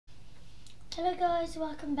Hello guys,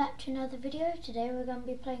 welcome back to another video. Today we're going to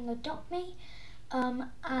be playing Adopt Me.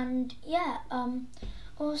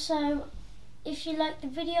 Also if you like the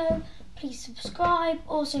video, please subscribe,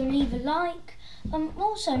 also leave a like.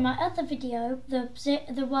 Also my other video,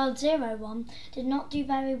 the World Zero one, did not do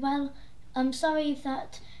very well. I'm sorry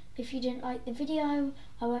if you didn't like the video.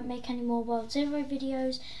 I won't make any more World Zero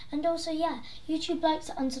videos. And also YouTube likes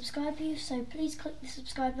to unsubscribe you, so please click the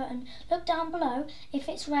subscribe button. Look down below. If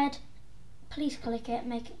it's red, please click it,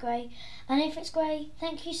 make it grey. And if it's grey,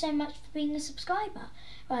 thank you so much for being a subscriber.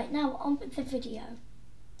 Right, now on with the video.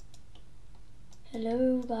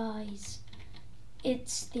 Hello guys.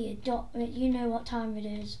 It's the Adopt Me. You know what time it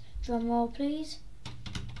is. Drum roll please.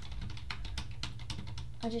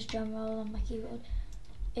 I just drum roll on my keyboard.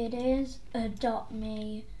 It is Adopt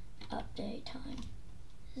Me update time.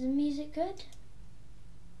 Is the music good?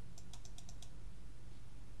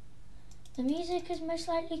 The music is most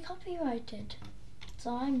likely copyrighted,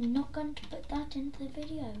 so I'm not going to put that into the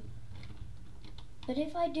video. But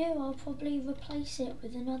if I do, I'll probably replace it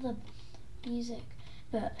with another music.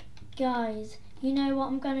 But guys, you know what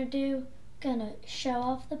I'm gonna do? Gonna show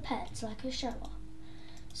off the pets like a show off.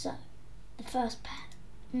 So, the first pet,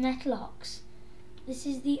 Metalox. This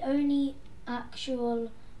is the only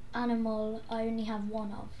actual animal I only have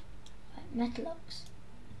one of, right, Metalox.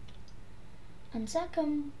 And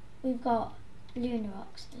second, we've got Lunar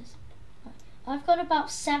oxes. Right. I've got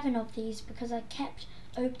about 7 of these because I kept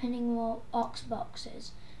opening more ox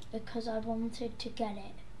boxes because I wanted to get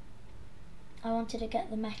it. I wanted to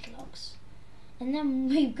get the Metalox. And then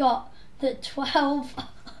we've got the 12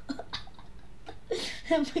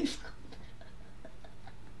 and we've got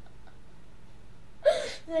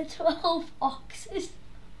the 12 oxes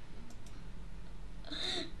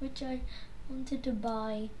which I wanted to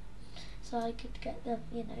buy so I could get the,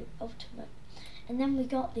 ultimate. And then we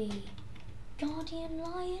got the Guardian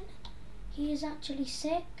Lion. He is actually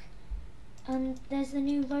sick. And there's the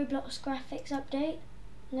new Roblox graphics update.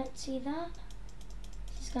 Let's see that.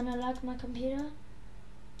 This is gonna lag my computer.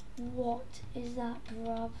 What is that,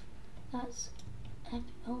 bruv? That's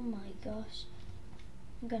oh my gosh.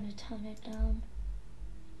 I'm gonna turn it down.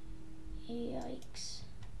 Yikes.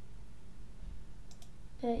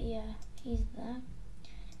 But yeah, he's there.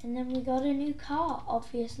 And then we got a new car,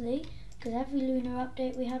 obviously, because every Lunar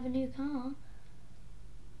update we have a new car.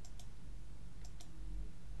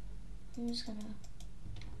 I'm just gonna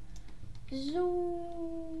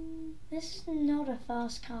zoom. This is not a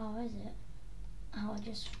fast car, is it? Oh, I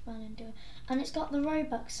just ran into it. And it's got the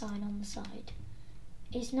Robux sign on the side.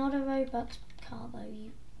 It's not a Robux car though.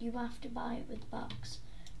 You have to buy it with bucks.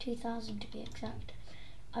 2,000 to be exact.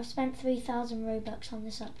 I've spent 3,000 Robux on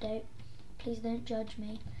this update. Please don't judge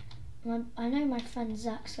me. I know my friend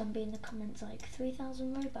Zach's gonna be in the comments like,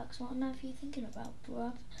 3,000 Robux, what on earth are you thinking about,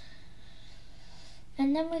 bruv?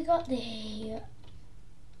 And then we got the...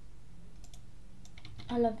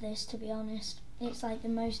 I love this, to be honest. It's like the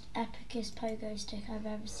most epicest pogo stick I've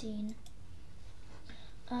ever seen.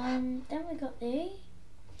 Then we got the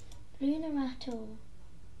Lunar,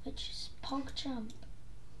 which is PogChamp.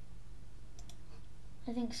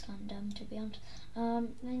 I think it's kind of dumb, to be honest.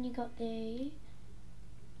 Then you got the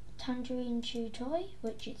Tangerine Chew toy,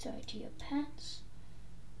 which you throw to your pets.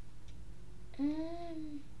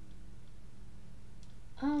 And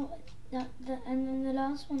then the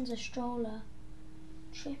last one's a stroller.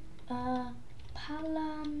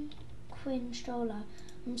 Palanquin stroller.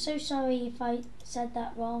 I'm so sorry if I said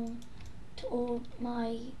that wrong to all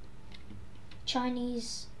my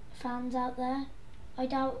Chinese fans out there. I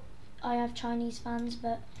doubt I have Chinese fans,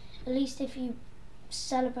 but at least if you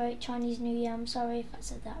celebrate Chinese New Year, I'm sorry if I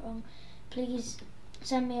said that wrong. Please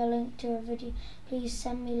send me a link to a video. Please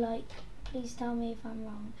send me please tell me if I'm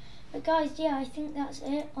wrong. But guys, yeah, I think that's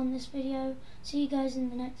it on this video. See you guys in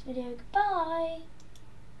the next video. Goodbye.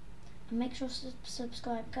 And make sure to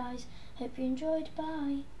subscribe, guys. Hope you enjoyed.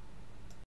 Bye.